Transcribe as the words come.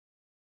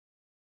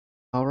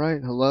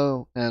Alright,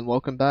 hello, and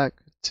welcome back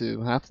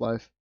to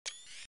Half-Life.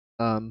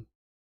 Um,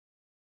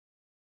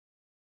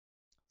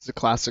 it's a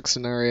classic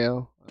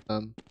scenario.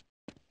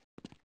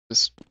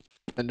 Just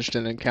finished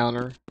an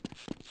encounter.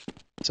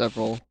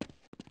 Several of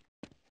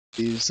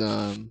these,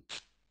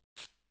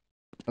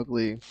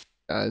 ugly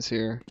guys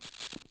here.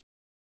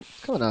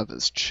 What's coming out of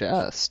his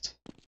chest?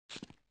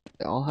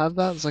 They all have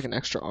that? It's like an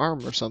extra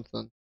arm or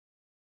something.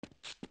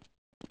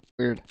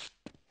 Weird.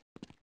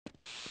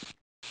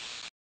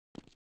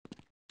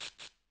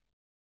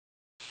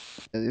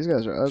 Yeah, these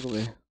guys are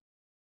ugly.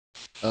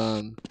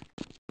 And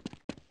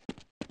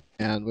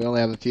we only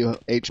have a few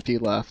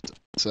HP left,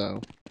 so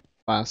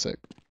classic.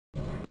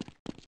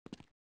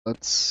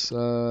 Let's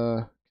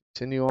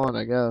continue on,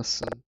 I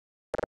guess, and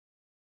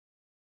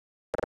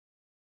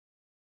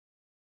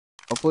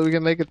hopefully we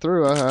can make it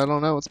through. I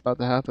don't know what's about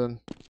to happen.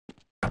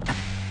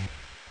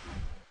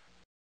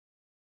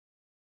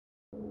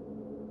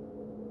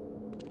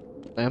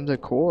 Lambda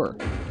core.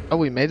 Oh,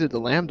 we made it to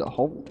Lambda.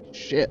 Holy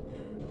shit.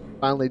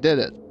 Finally did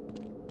it.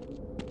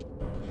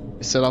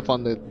 We set off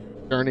on the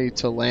journey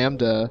to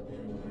Lambda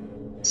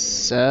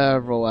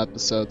several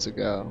episodes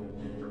ago.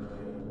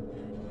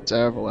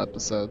 Several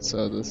episodes,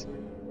 so this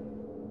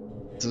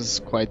is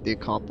quite the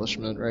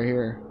accomplishment right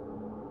here.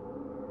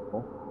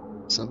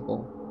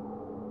 Symbol.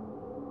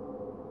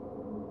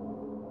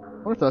 I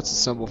wonder if that's a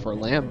symbol for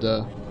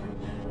Lambda.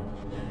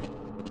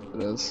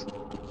 It is.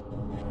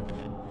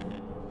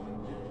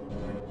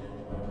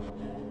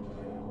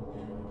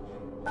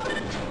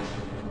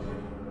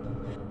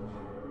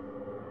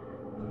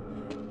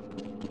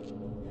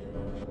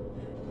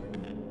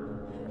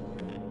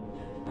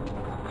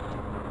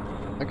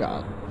 My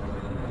god.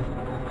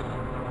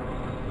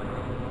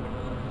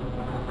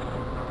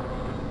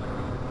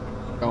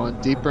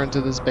 Going deeper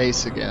into this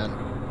base again.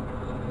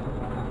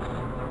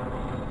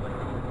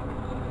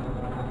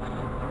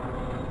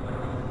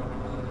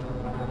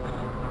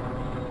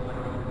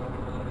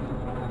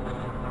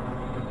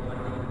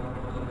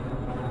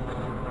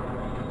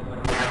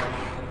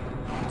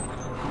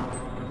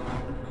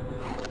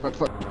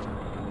 Fuck.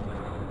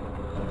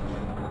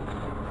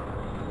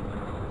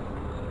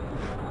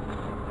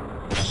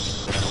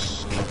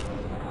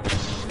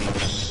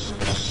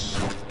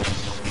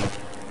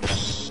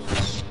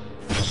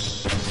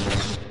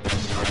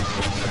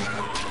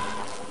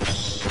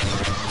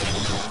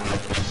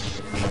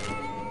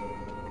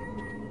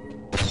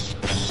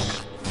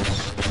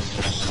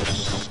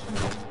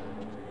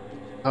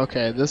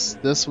 Okay,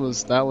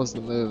 that was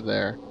the move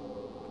there.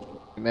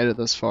 We made it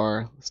this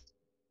far. Let's do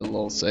a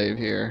little save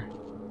here.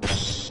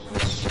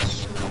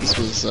 This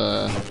was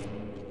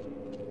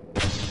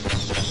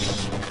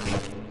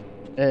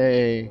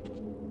hey,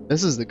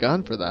 this is the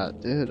gun for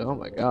that, dude. Oh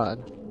my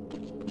god.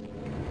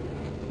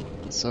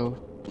 It's so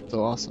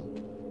awesome.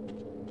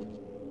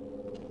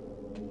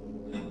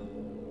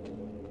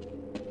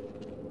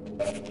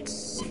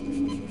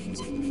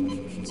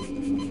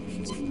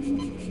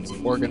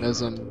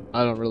 Organism,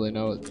 I don't really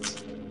know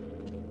it's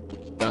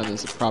gun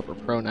is a proper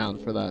pronoun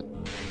for that.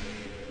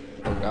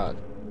 Oh god.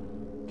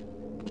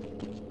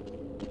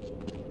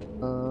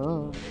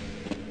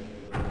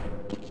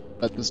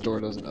 Bet this door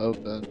doesn't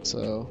open,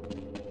 so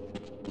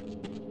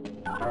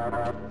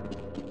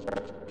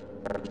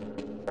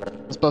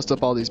let's bust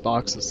up all these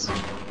boxes.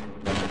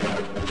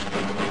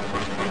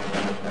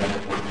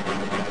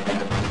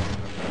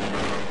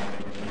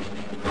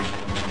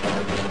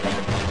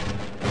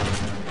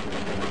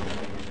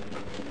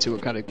 See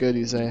what kind of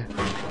goodies they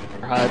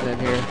are hiding in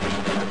here.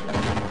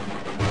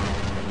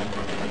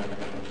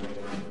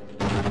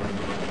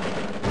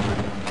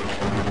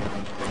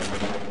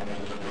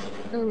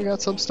 Okay, we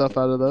got some stuff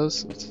out of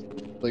those. It's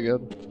really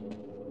good.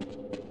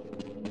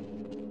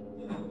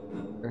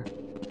 Here.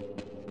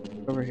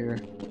 Over here.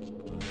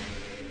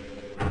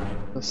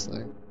 This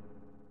thing.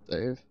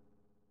 Save.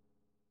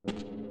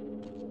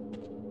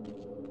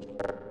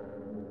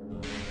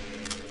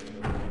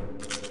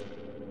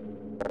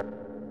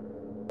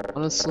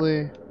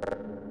 Honestly,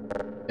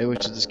 maybe we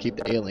should just keep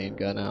the alien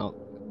gun out.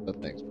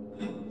 That thing's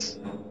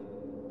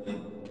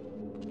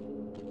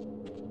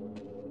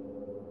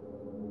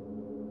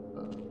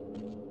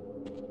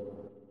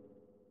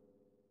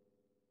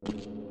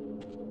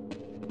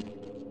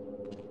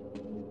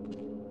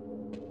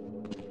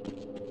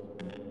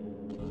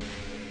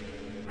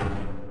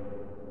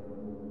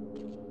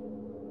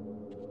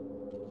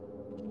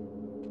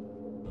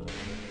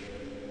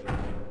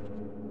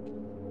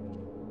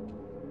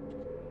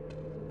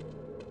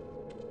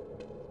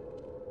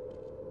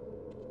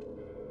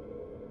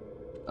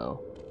oh.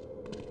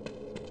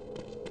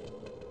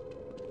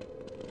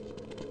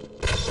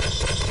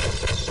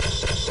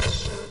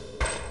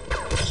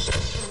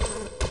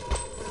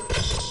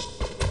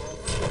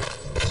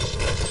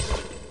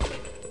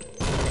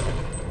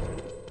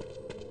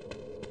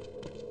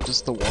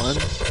 Just the one?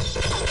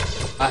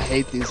 I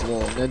hate these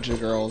little ninja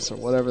girls or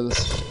whatever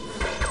this.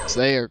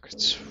 They're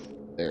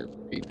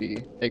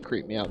creepy. They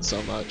creep me out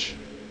so much.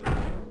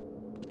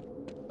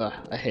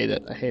 I hate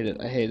it. I hate it.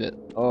 I hate it.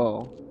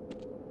 Oh.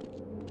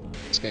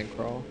 Skin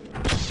crawl.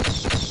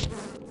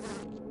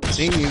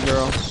 Seeing you,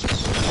 girl.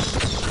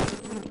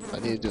 What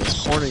I need to do is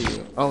corner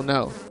you. Oh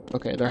no.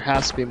 Okay, there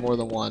has to be more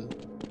than one.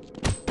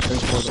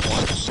 There's more than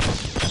one.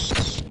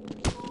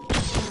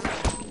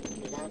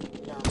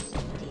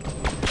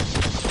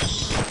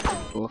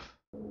 Oof.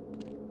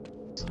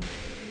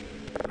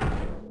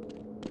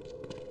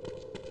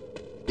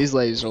 These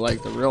ladies are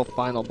like the real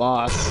final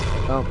boss.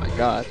 Oh my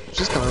god.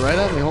 She's coming right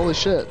at me, holy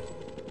shit.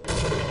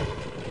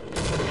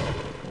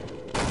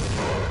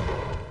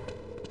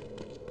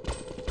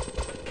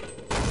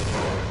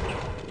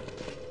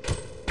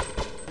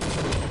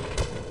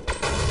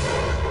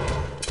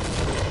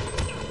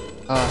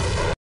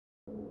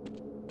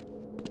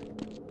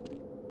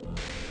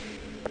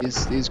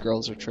 These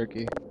girls are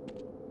tricky.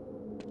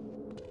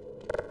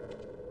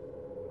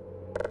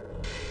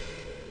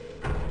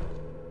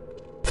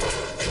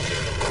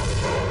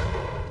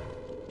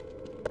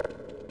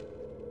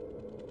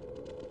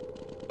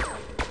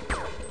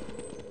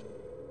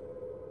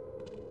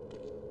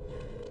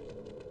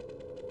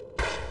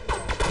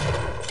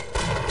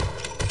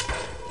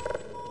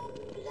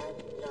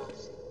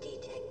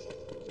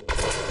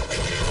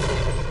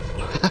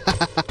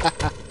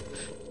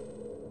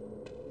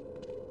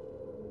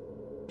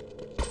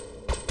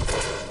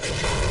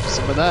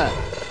 Some of that.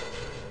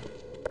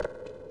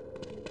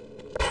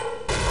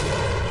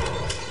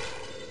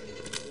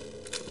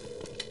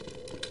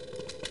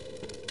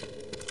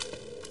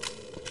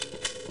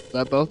 Is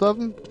that both of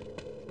them?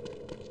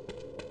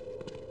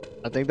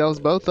 I think that was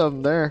both of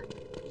them there.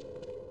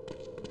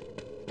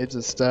 It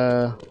just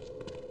blow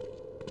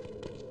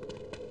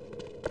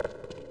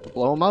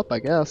them up, I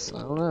guess. I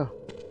don't know.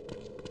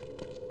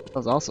 That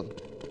was awesome.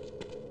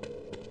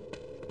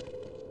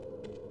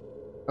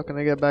 How can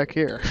I get back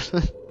here?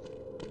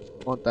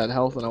 I want that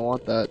health and I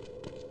want that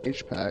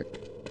H pack.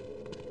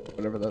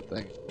 Whatever that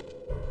thing.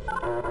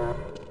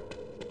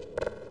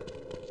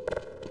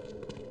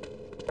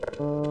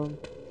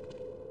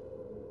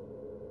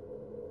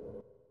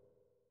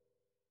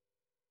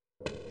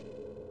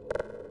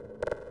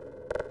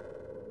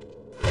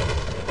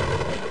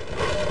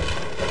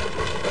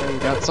 Okay, we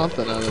got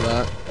something out of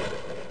that.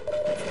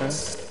 Okay.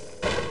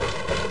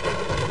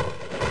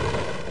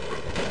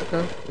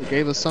 Okay, they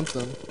gave us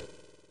something.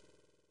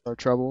 Our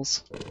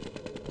troubles.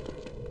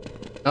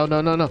 No,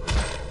 no, no, no.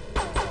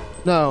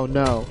 No,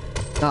 no.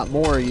 Not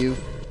more, you.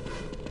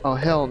 Oh,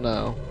 hell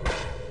no.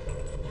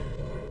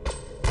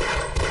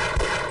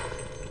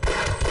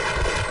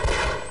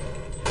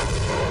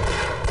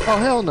 Oh,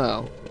 hell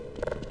no.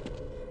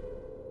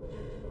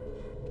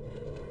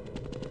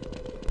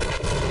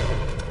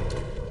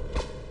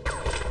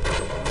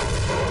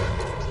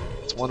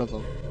 It's one of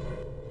them.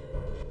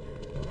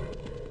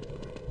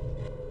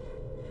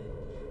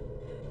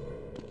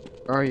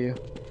 Where are you?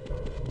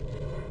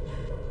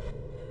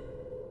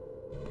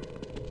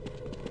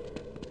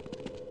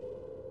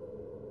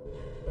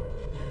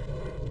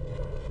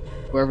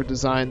 Whoever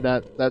designed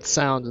that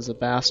sound is a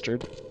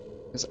bastard.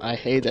 Because I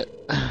hate it.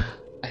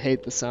 I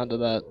hate the sound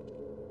of that.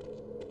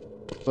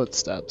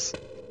 Footsteps.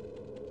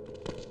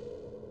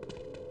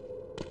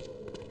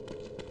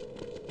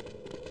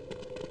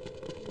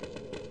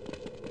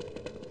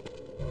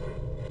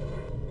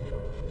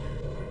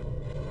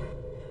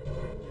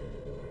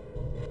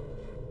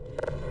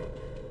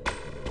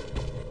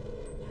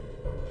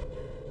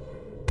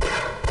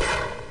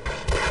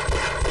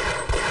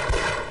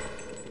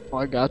 Oh,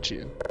 I got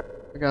you.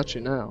 I got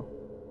you now.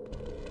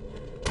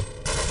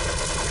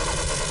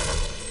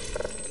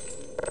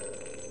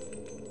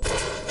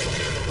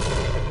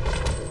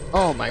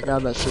 Oh my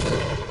god, that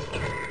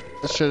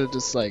should have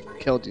just like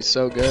killed you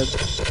so good.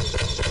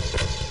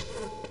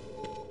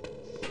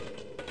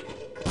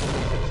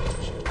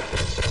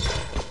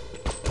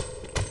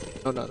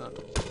 Oh no no no.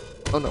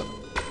 Oh no no.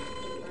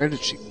 Where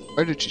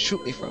did she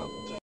shoot me from?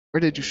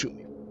 Where did you shoot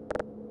me?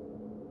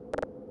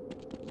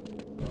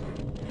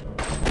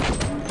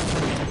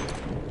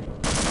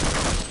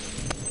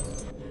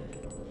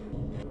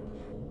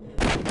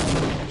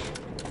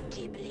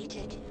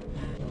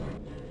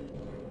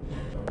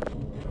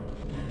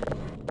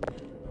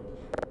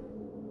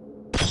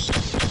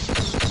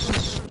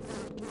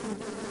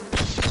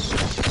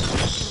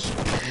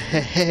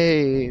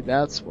 Hey,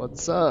 that's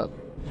what's up.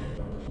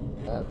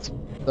 That's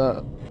what's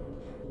up.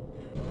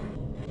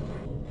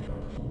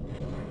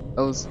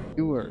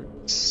 You were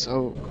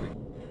so creepy.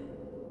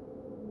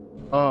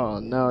 Oh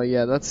no,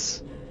 yeah,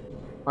 that's.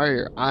 Why are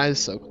your eyes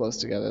so close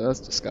together? That's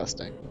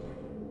disgusting.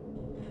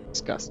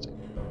 Disgusting.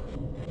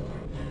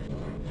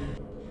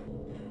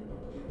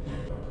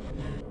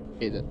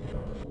 Hate it.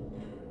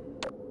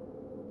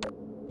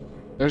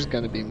 There's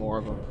gonna be more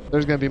of them.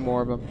 There's gonna be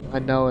more of them. I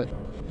know it.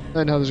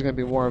 I know there's gonna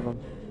be more of them.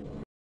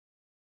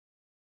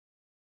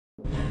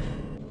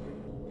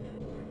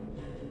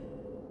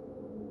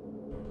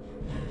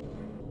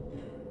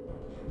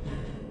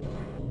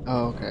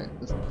 Oh, okay.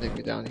 This will take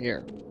me down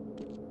here.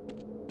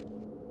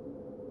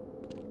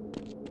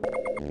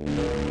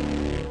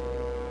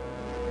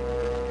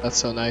 That's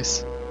so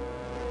nice.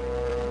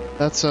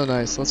 That's so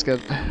nice. Let's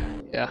get...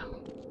 Yeah.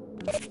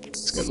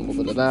 Let's get a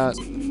little bit of that.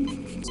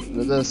 bit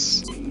of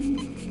this. A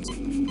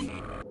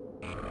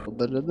little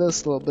bit of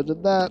this, a little bit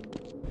of that.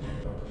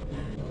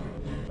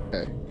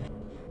 Okay.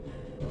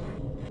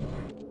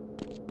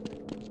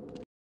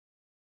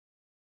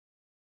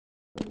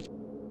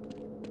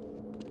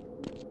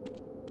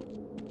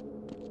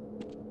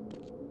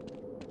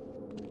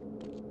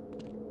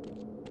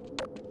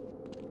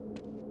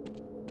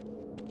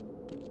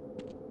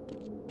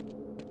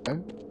 Okay.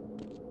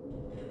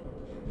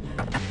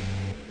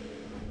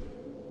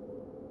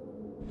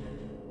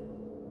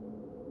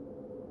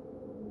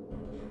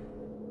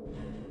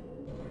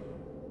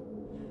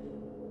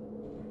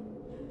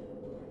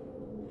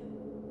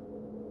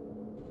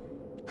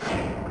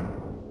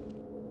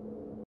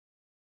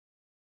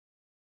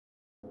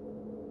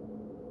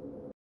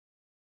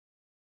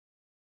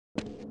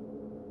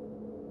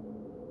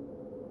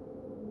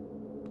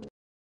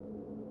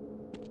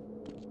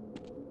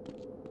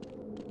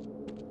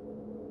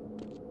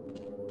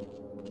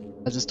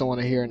 I just don't want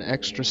to hear an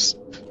extra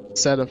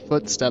set of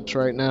footsteps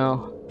right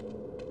now.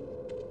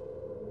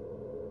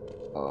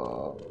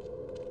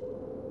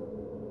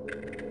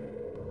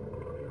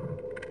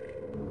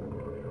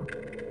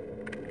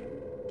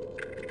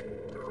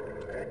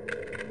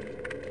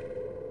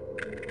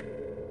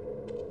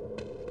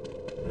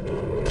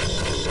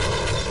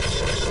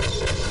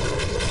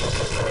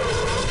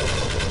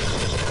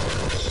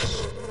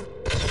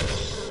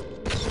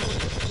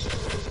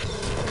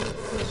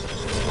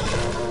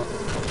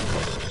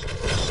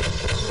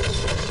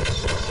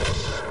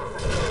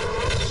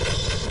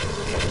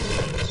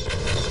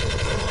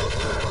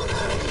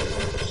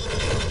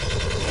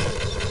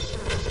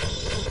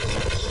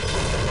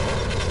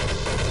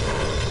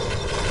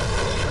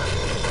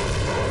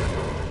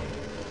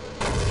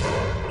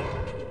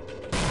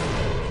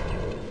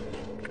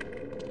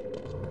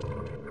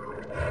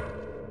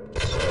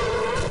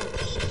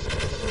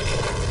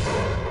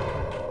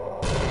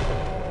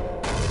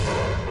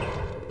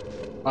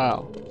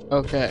 Wow.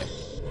 Okay.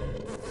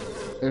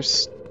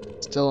 There's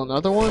still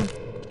another one?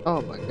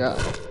 Oh my god.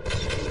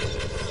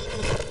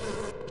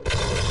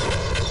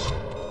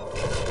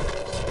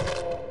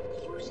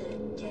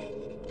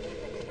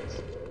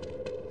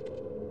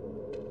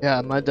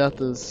 Yeah, my death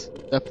is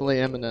definitely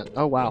imminent.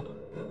 Oh wow.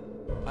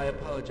 I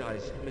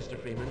apologize, Mr.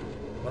 Freeman,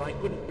 but I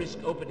couldn't risk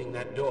opening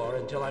that door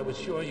until I was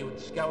sure you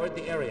had scoured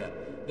the area.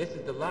 This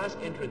is the last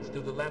entrance to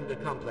the Lambda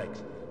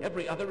complex.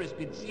 Every other has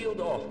been sealed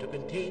off to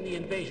contain the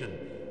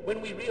invasion. When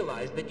we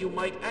realized that you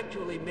might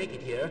actually make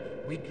it here,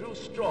 we drew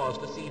straws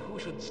to see who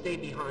should stay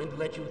behind to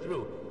let you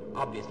through.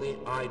 Obviously,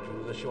 I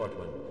drew the short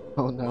one.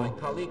 Oh no. My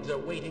colleagues are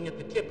waiting at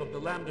the tip of the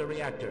Lambda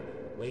reactor.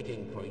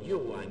 Waiting for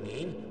you, I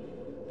mean.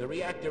 The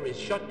reactor is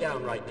shut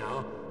down right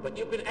now, but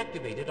you can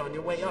activate it on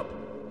your way up.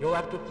 You'll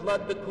have to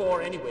flood the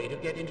core anyway to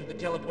get into the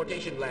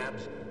teleportation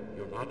labs.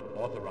 You're not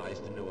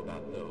authorized to know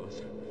about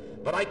those.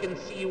 But I can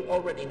see you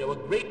already know a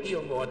great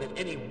deal more than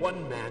any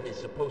one man is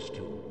supposed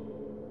to.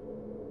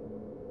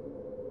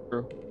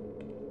 True.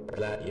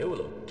 Glad you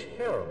look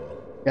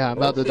terrible. Yeah, I'm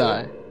about to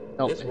die.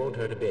 Help This me. won't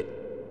hurt a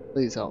bit.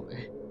 Please help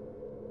me.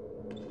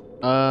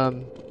 Wow,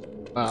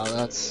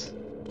 that's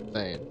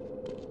insane.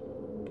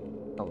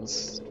 That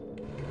was...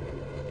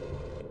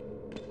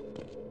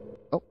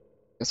 Oh,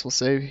 guess we'll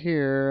save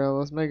here.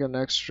 Let's make an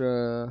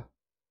extra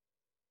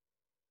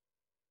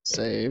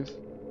save.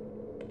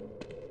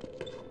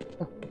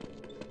 Oh.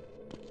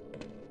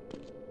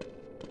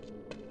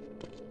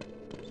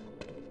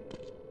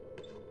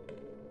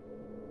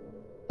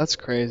 That's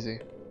crazy.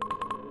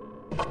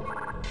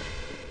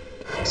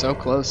 So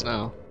close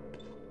now.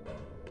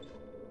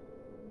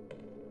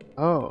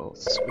 Oh,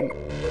 sweet.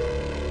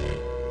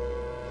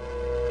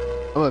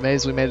 I'm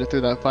amazed we made it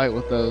through that fight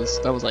with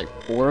those. That was like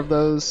 4 of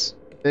those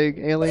big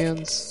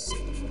aliens.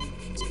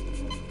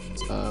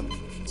 That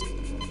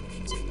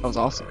was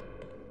awesome.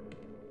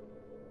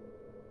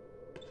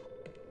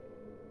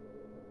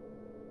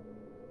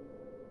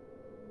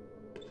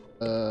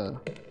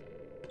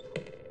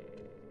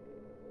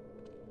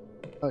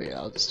 Oh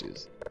yeah, I'll just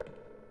use.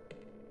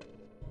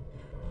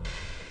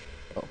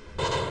 Oh.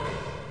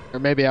 Or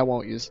maybe I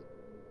won't use it.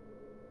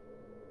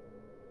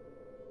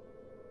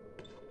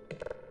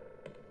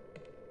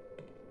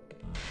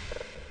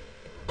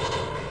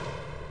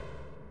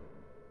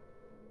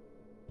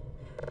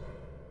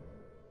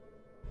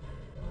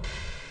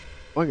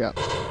 Oh yeah.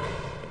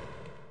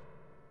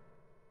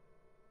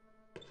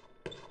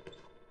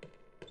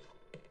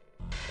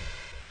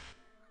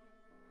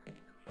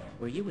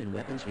 Were you in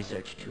weapons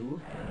research too?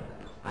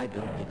 I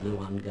built the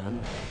glue-on gun,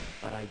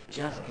 but I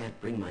just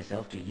can't bring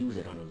myself to use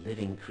it on a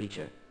living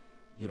creature.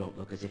 You don't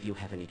look as if you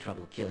have any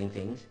trouble killing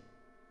things.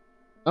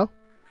 Oh,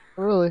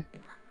 really?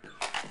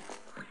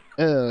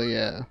 Oh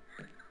yeah.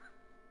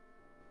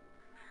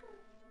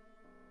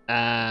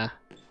 Ah.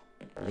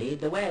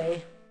 Lead the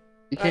way.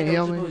 You can't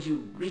heal me? I don't suppose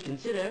you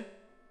reconsider.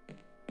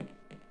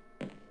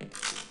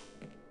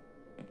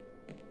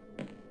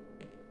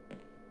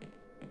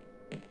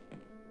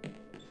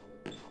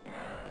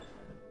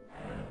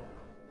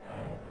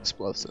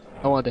 Explosive.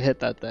 I wanted to hit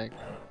that thing.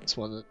 Just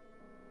wanted to...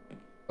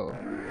 Oh.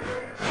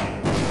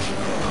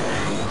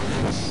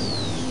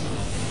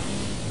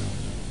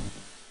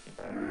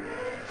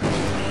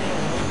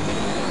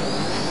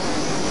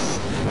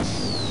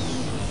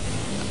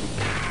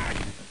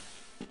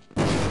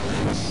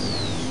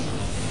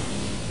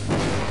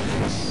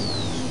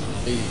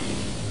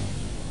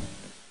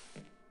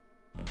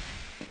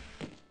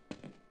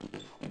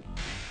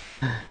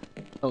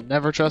 They'll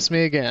never trust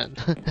me again.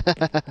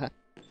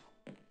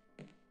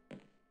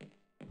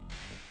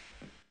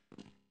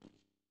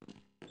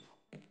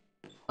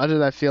 Why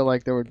did I feel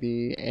like there would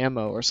be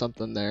ammo or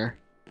something there?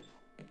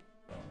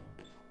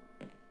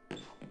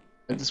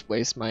 I just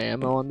waste my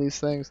ammo on these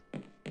things?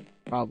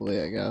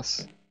 Probably, I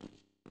guess.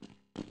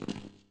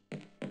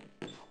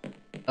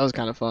 That was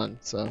kind of fun,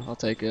 so I'll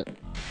take it.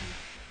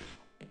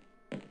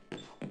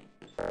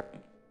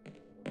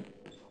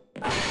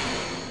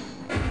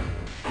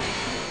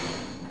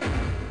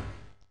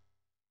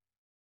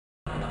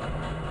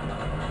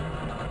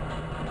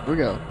 Here we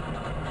go.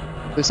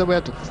 They said we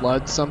have to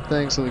flood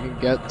something so we can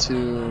get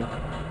to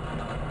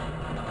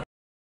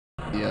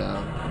the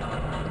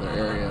other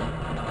area.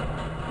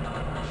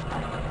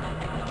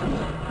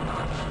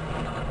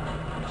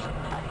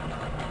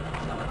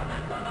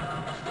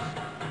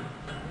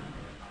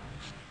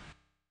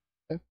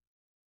 Okay.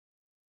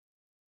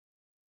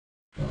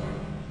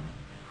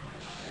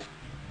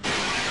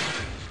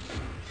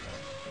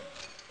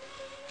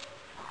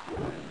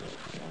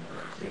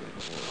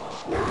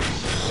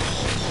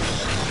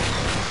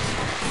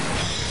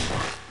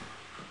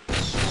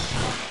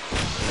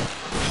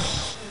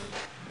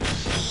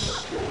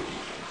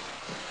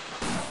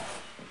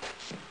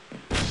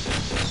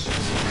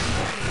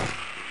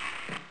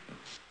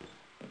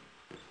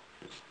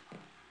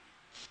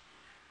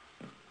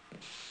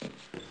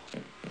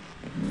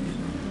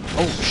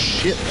 Oh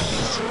shit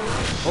balls.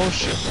 Oh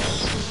shit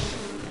balls.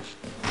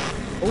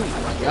 Oh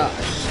my god.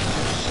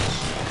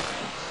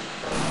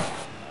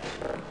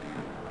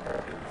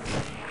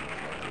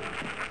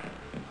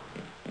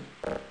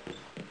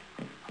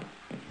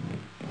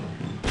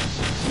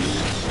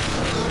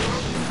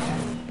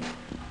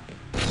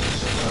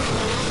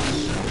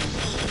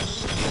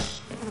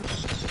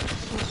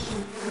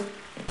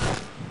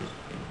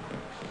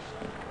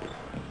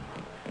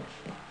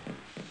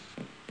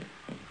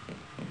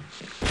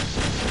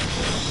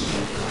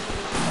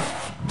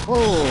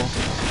 Whoa,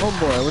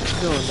 homeboy, what you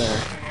doing there?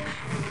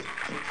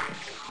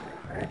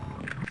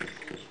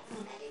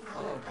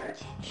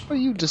 Are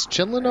you just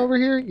chilling over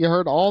here? You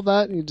heard all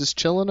that and you just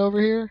chilling over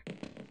here?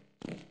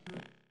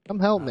 Come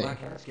help me.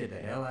 Let's get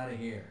the hell out of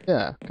here.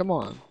 Yeah, come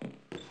on.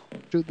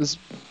 Shoot this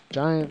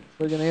giant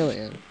friggin'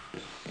 alien.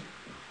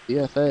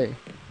 DFA.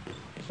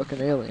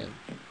 Fucking alien.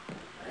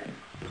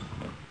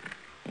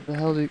 What the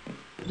hell what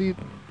do you...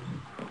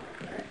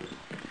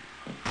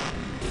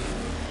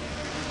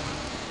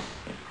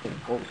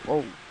 Whoa,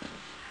 whoa.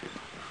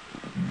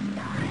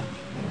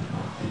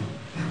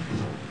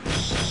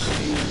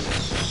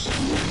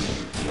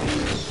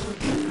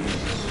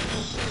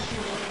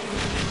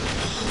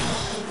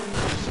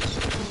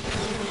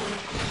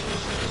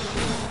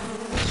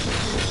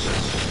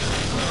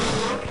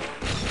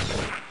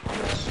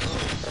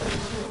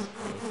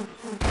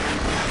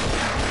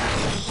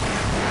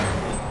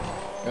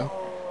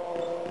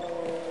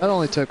 That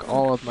only took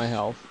all of my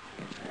health.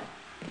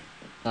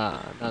 No.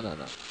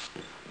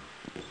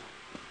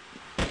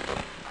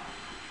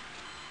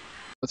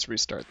 Let's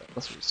restart that.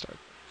 Let's restart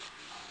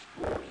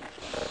that.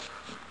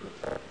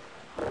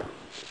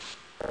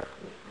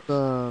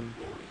 Put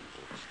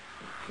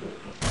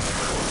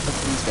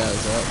these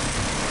guys up.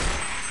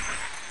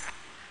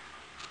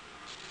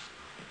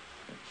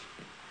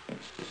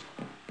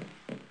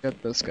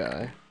 Get this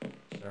guy.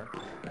 Sir?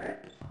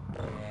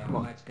 Yeah, we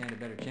might stand a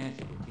better chance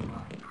if we team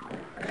up.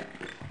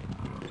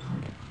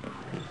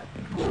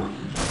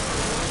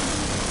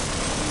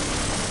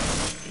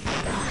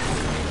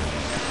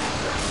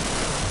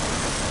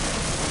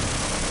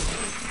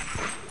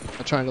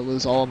 I'm trying to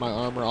lose all of my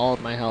armor, all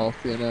of my health,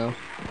 you know.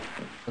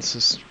 Let's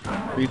just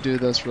redo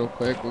this real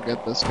quick. We'll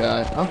get this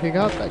guy. Oh, he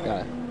got that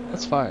guy.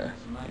 That's fire.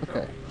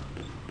 Okay.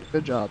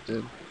 Good job,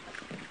 dude.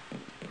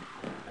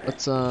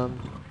 Let's, looks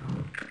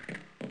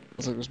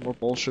like there's more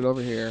bullshit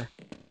over here.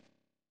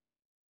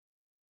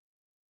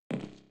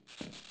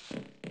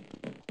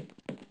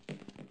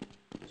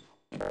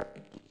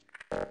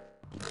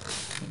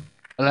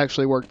 That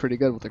actually worked pretty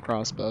good with the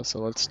crossbow, so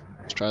let's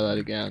try that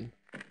again.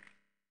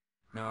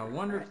 Now, I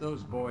wonder if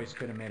those boys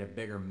could have made a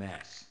bigger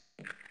mess.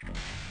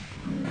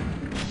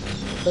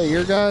 Hey,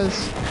 your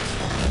guys?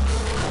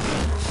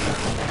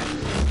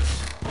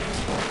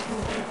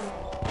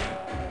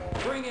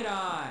 Bring it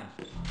on!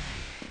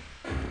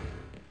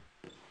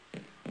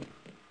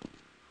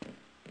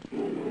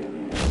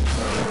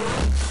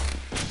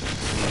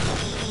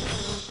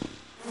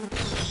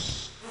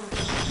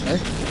 Hey.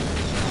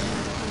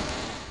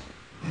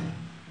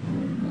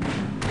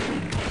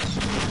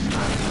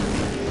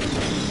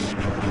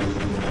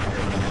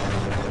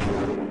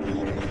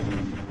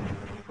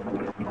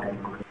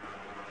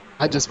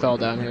 I just fell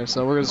down here,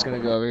 so we're just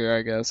gonna go over here,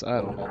 I guess. I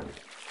don't know.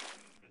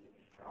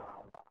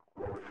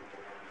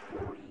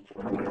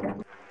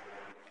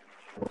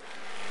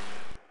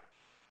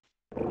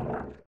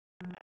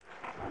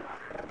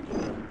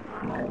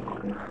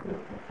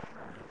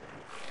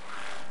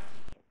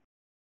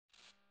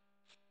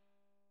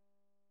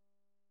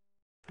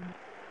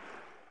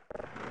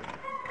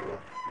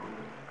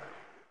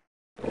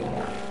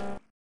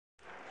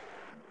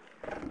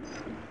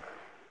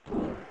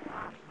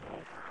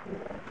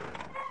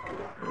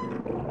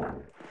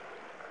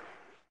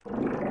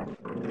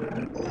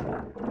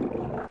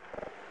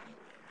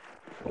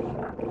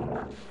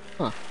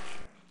 Huh.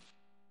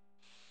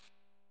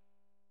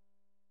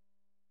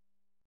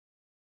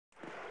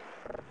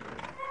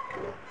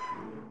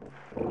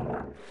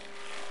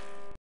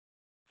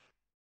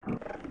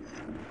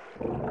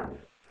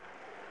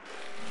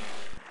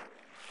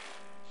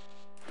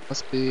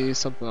 Must be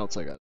something else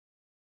I got.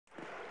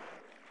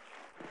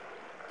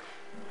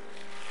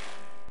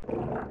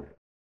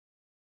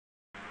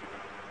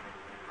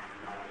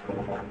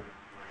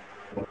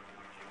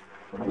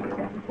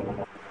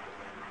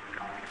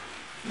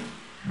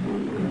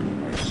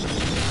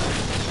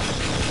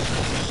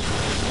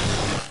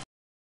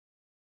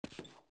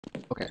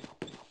 Okay.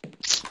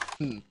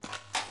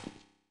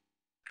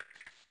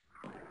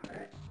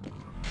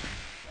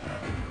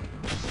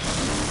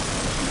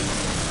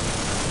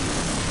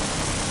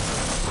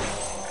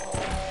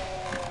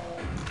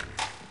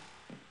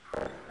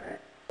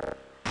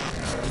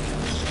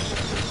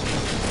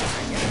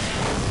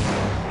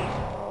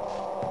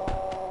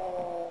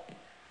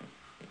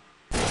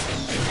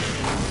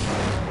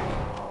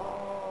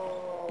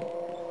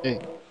 Hey,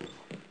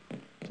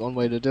 it's one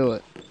way to do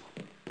it.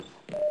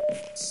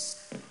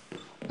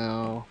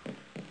 Now,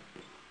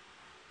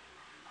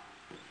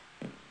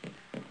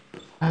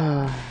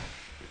 I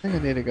think I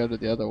need to go to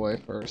the other way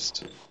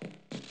first.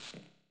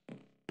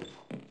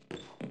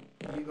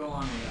 You go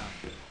on without.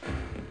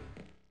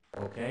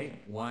 Okay,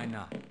 why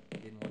not?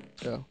 Didn't want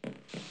to. Go.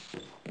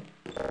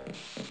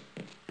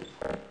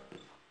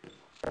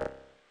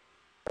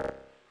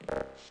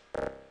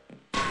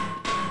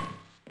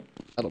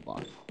 Metal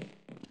box.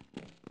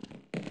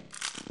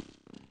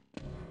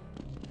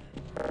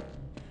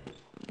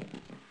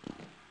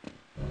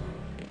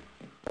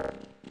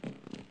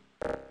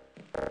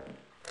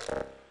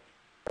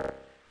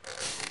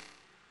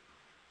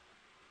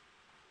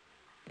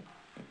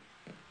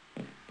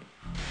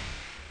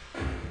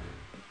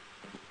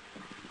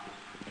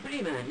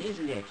 Freeman,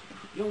 isn't it?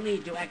 You'll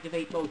need to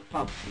activate both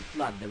pumps to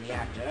flood the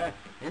reactor,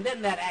 and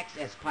then that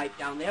access pipe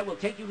down there will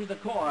take you to the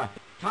core.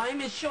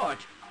 Time is short.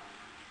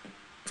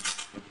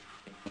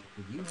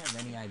 Did you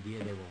have any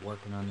idea they were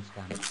working on this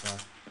kind of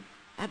stuff?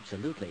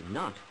 Absolutely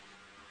not.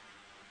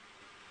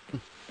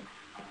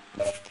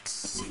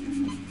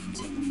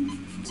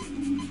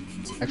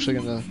 Actually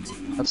gonna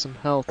have some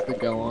health to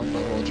go on my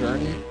little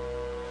journey.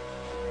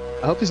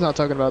 I hope he's not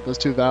talking about those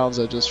two valves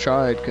I just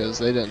tried, because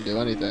they didn't do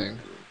anything.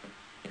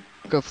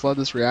 Go flood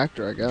this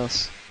reactor, I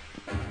guess.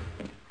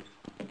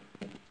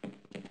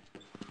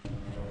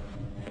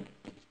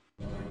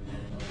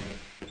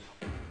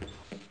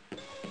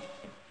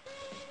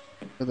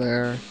 Over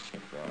there.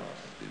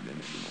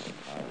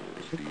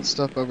 Look at the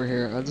stuff over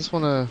here. I just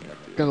wanna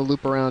gonna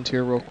loop around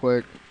here real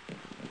quick.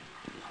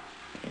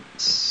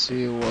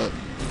 See what.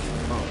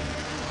 Oh.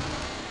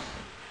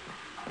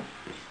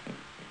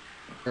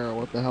 Girl,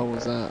 what the hell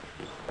was that?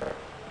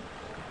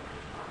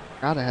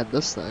 God, I had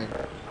this thing.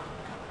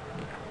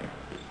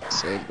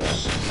 Save that.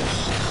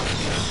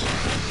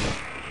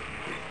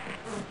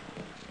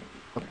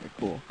 Okay,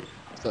 cool.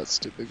 What's that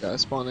stupid guy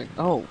spawning?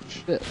 Oh,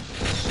 shit.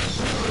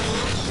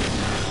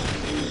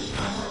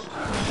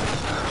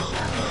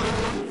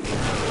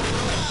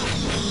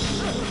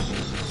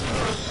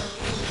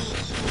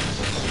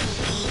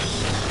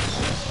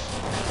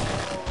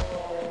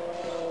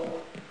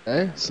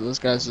 Okay, so those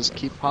guys just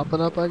keep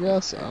popping up, I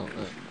guess? I don't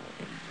know.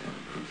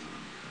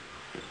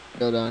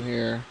 Go down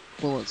here.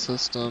 Coolant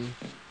system.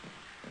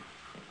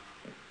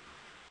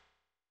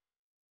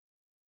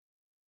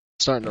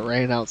 Starting to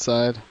rain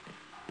outside.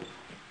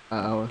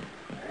 Uh-oh.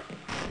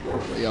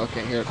 Hopefully y'all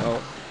can't hear it.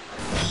 Oh.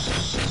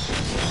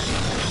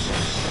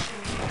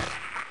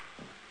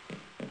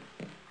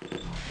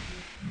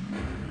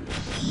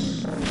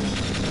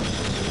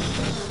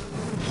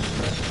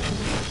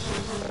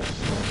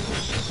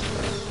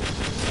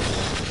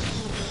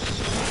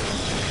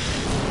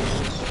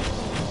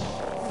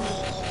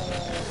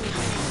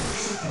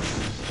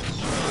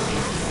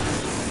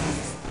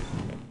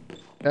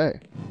 Okay.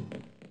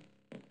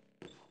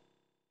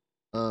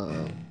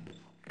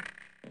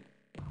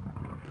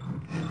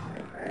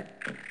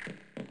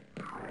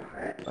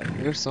 I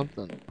hear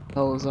something. What the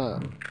hell is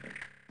that?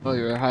 Oh,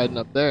 you're hiding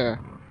up there.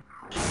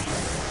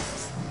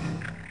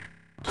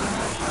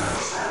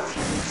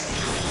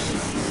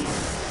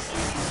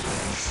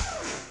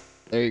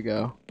 There you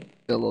go. Get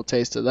a little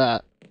taste of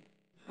that.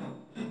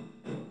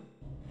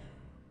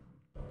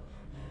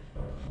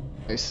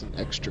 Nice and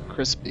extra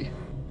crispy.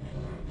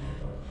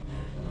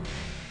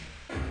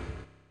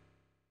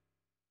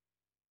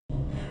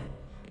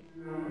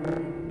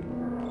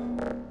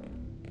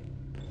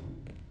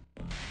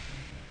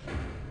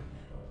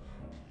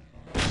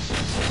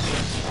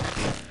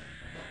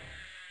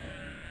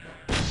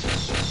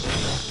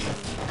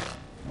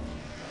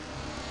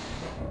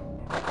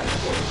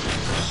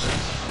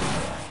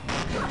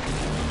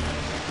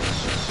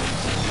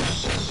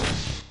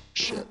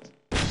 Shit.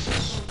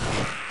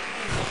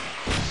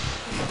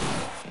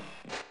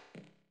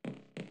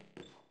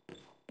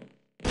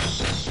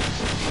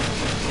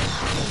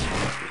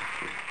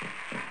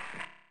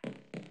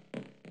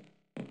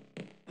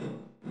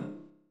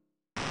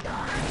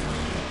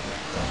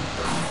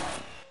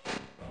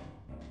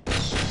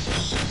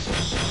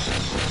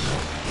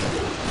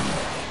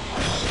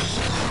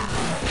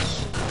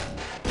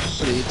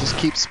 Did he just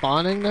keep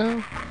spawning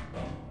now?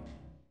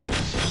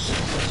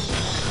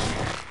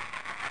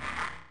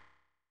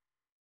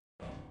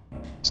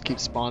 Just keep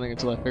spawning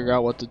until I figure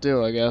out what to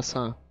do, I guess,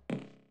 huh?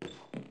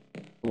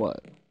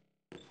 What?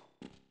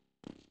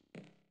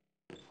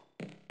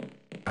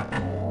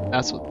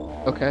 That's what.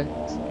 Okay.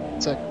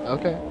 Sick.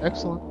 Okay.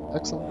 Excellent.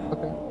 Excellent.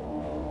 Okay.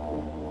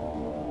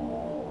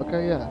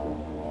 Okay, yeah.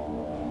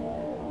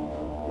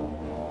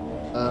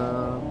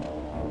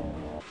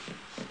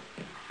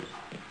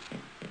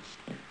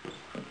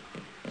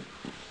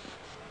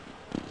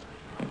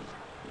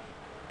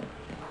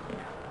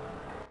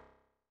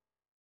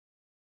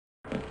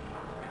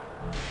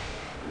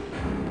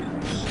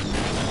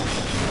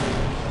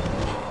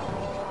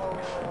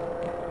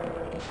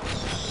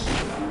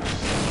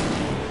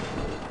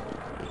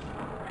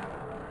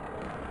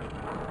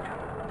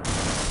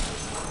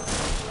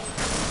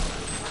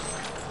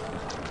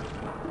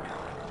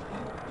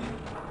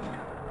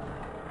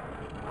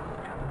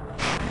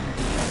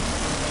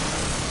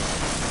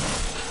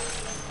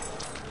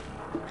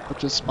 What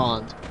just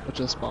spawned? What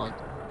just spawned?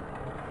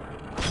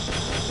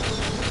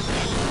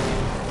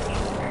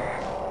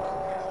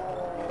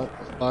 What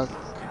the fuck?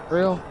 For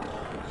real?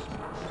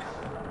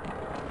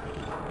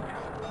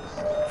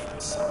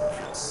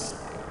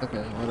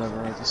 Okay,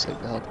 whatever, I'll just take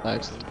the health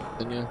packs and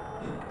continue.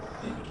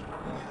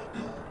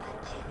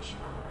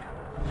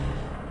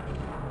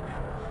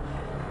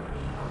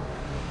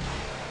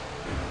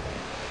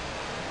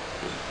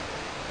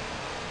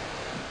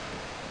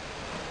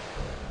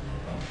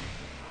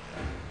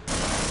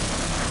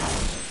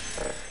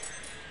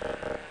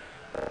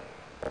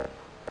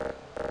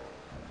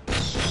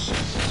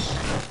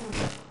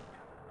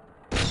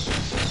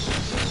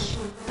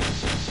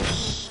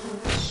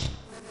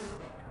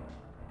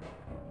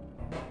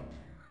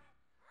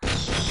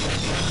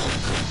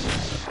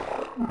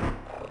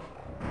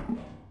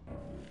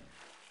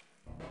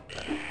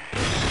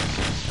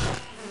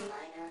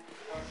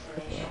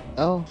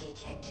 Oh.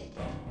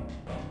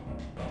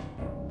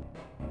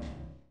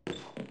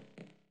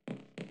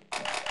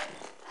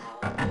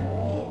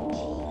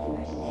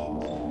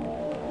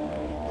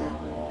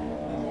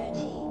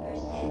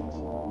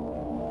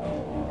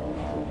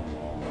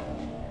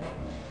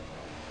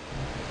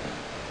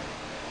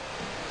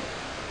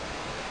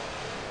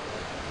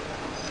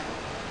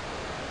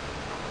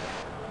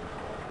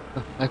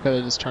 I could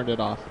have just turned it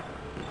off.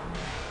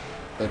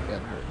 But getting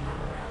hurt.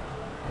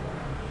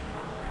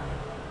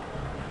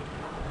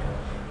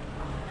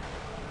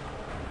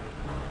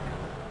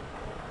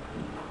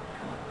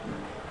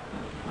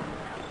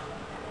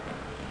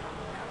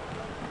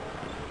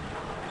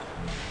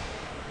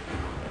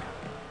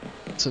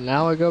 So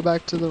now I go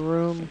back to the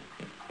room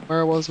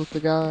where I was with the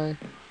guy,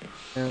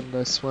 and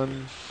I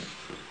swim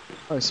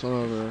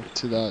over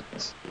to that,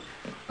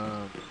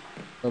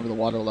 wherever the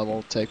water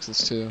level takes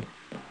us to,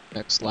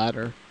 next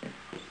ladder.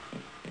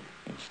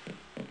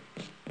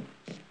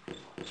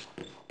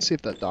 See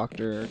if that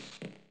doctor...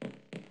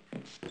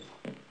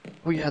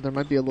 Oh yeah, there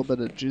might be a little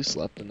bit of juice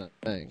left in that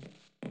thing.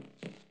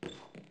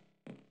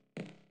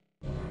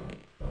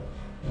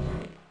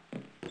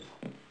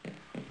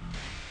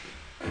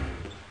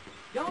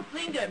 Don't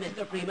linger,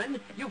 Mr. Freeman.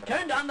 You've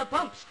turned on the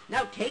pumps.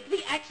 Now take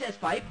the access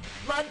pipe,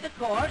 flood the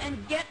core,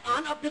 and get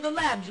on up to the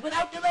labs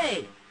without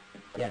delay.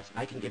 Yes,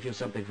 I can give you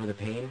something for the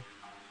pain.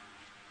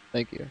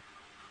 Thank you.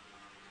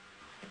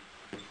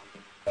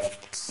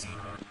 That's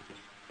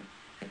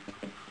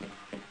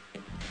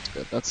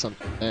good, that's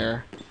something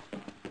there.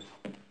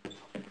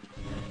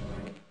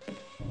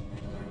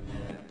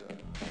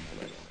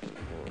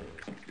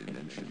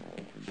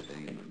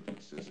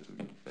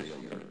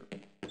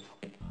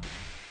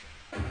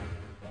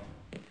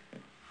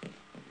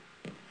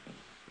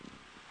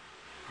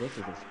 This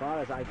is as far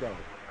as I go.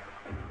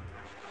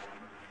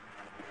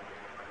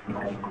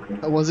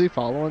 Was he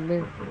following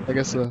me? I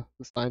guess the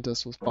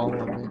scientist was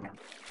following me.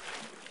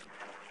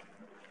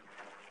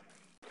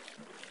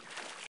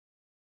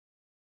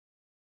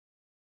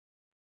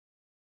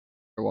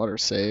 Water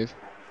save.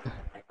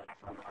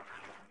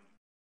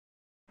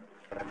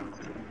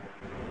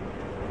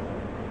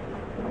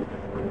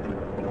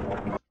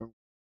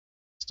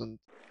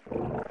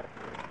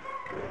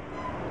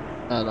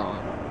 Add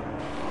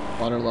on.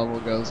 Water level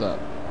goes up.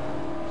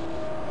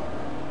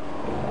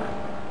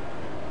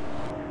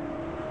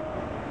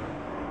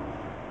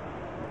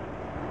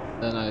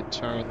 Then I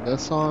turn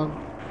this on,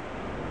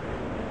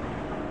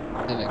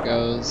 and it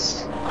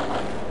goes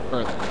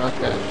further.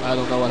 Okay, I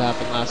don't know what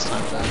happened last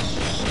time then.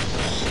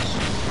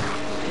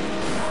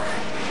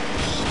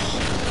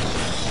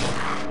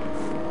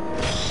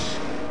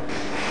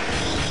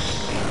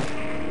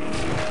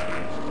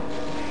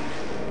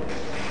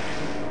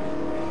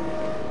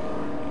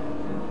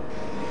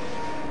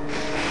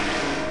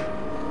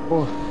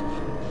 Oh,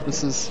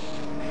 this is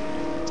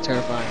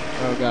terrifying.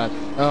 Oh god.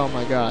 Oh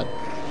my god.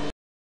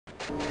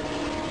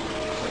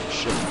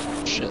 Shit.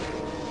 Shit.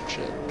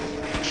 Shit.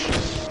 Shit.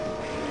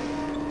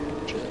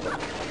 Shit.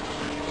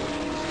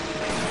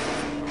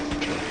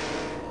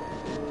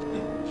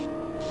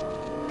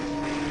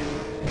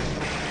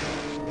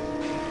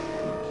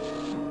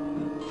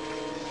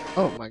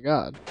 Oh my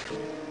god.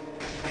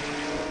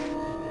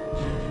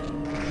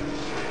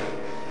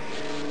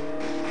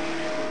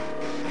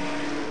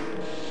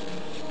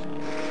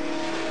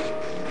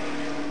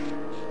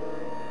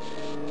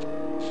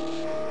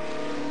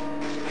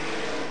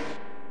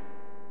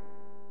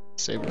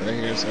 Save it right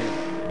here a second.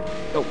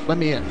 Oh, let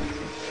me in.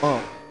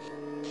 Oh.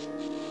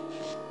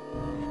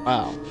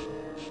 Wow.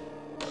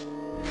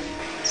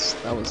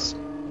 That was...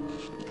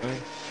 Okay.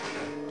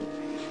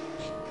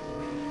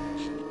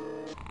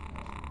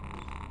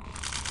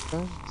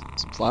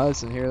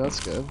 Supplies in here, that's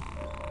good.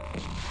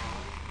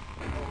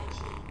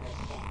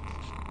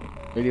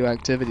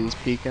 Radioactivity is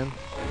peaking.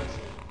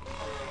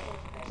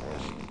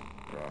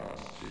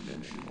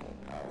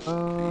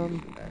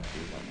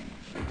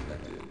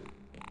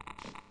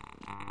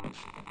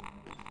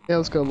 Yeah,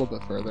 let's go a little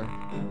bit further.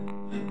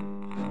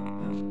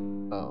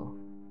 Oh.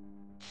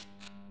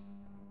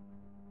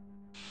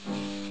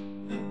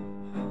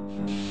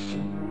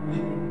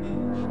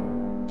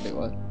 Wait,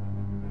 what?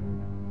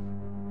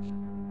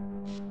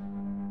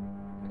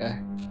 Okay.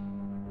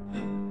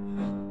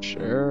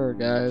 Sure,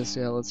 guys.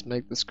 Yeah, let's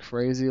make this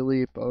crazy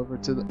leap over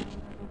to the...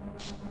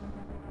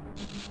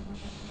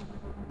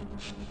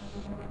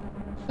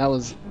 That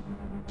was...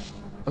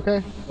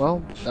 Okay,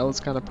 well, that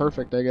was kind of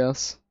perfect, I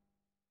guess.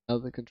 Now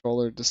the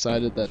controller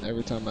decided that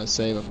every time I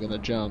save, I'm gonna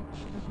jump.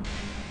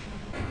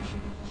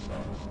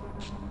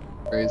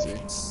 Crazy.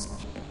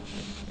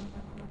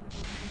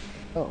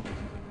 Oh.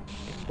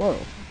 Whoa.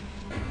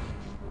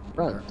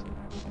 Friend.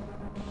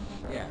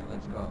 Yeah,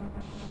 let's go.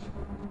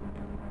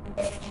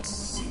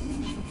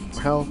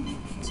 Hell.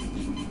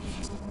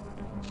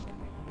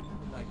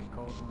 Like a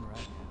cold one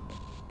right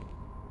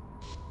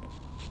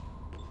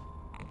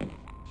now.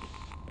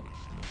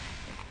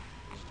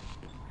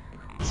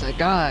 It's that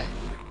guy.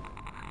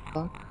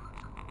 Fuck.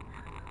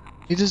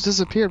 He just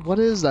disappeared. What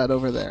is that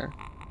over there?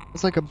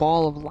 It's like a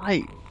ball of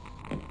light.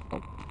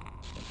 Oh.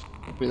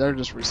 Maybe they're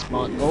just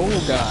respawning. Oh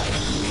god.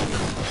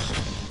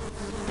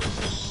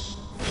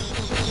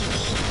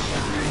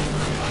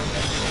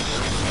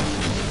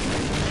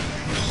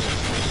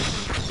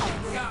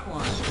 Got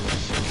one.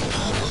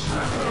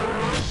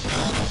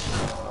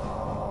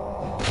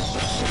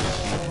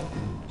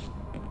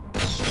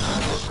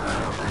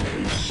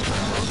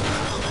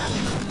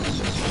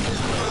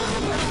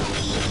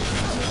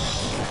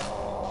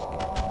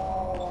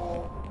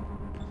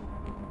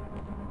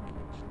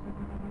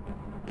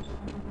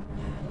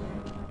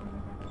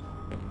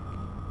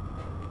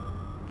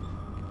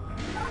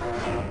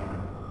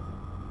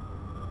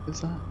 What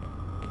is that?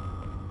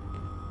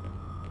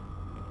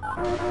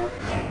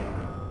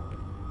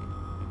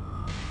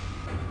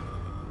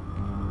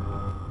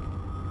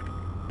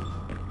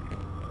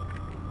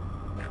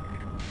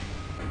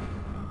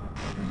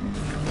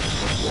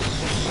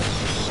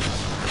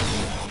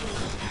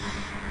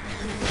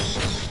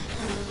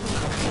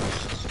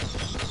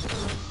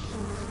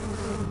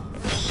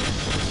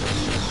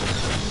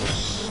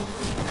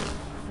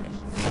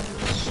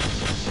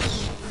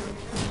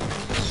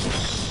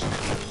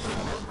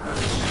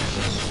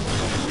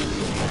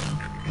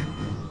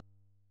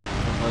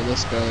 Where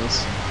this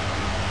goes.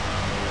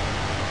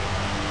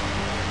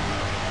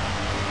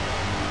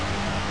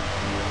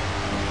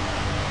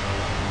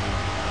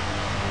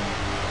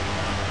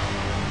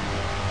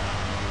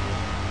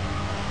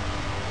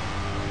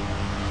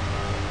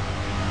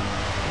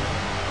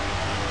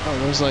 Oh,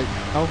 there's like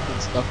health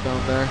and stuff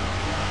down there,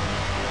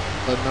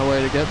 but no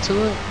way to get to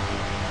it.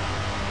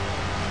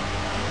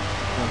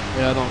 Oh,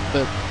 yeah, I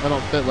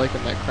don't fit like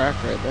in that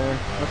crack right there.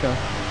 Okay.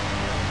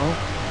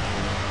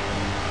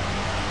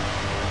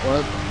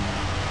 Well,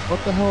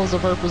 what the hell is the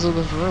purpose of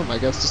this room? I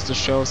guess just to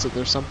show us that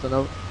there's something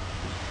out.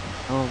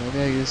 Oh, maybe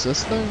I use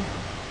this thing?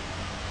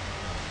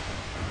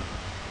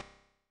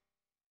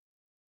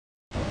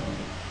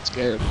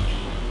 Scared.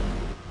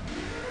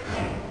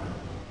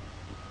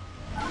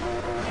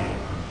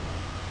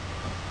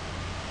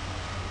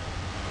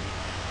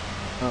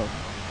 Oh.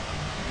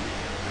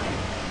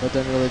 That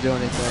didn't really do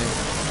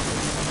anything.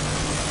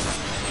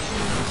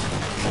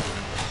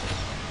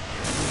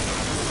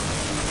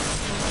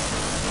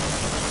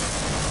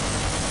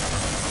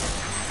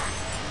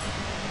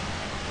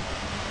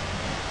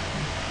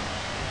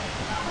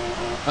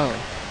 Oh,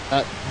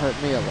 that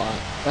hurt me a lot.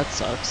 That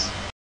sucks.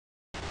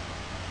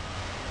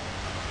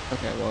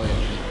 Okay, well, yeah,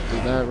 we need to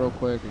do that real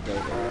quick. We gotta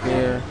go over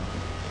here.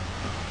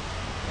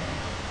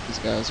 These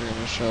guys are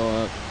gonna show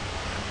up.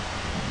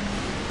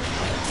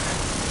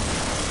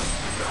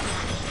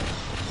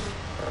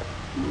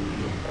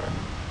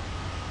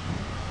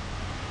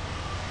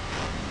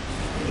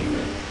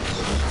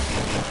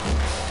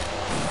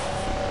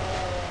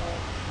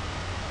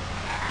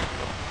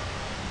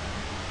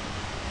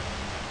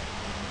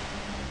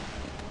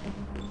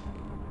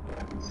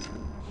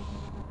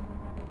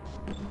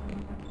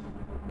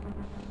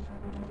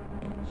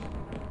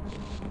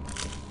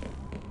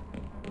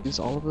 Use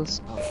all of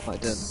this? Oh, I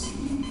didn't.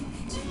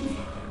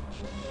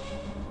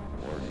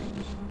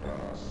 Warning,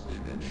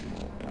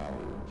 cross-dimensional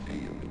power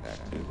field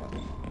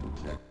activity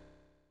detected.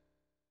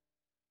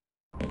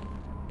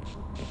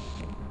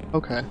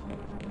 Okay.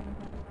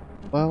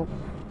 Well,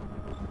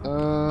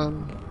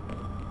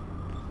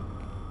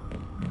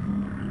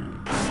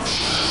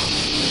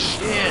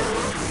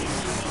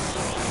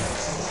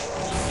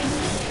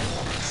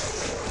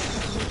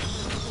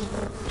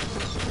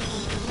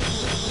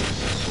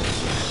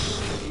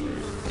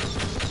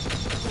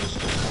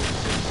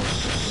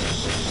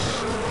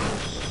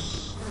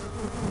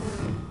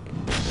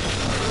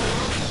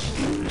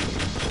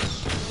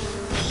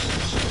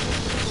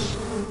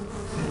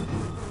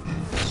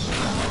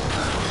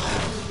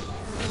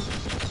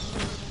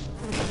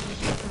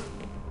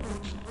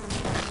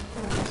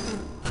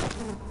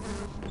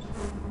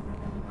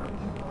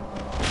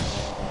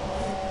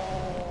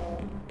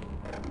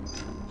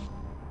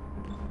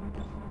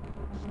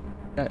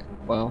 okay,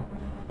 well.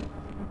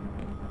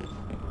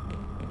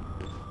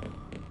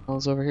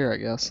 It's over here, I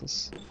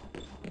guess.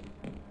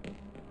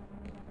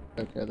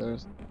 Okay,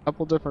 there's a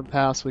couple different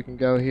paths we can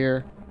go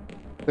here.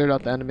 Cleared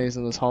out the enemies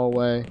in this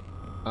hallway.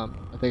 I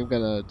think I'm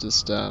gonna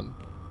just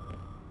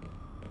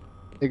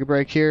take a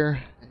break here.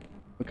 When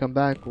we come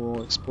back,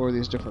 we'll explore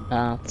these different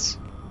paths.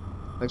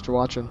 Thanks for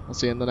watching. I'll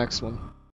see you in the next one.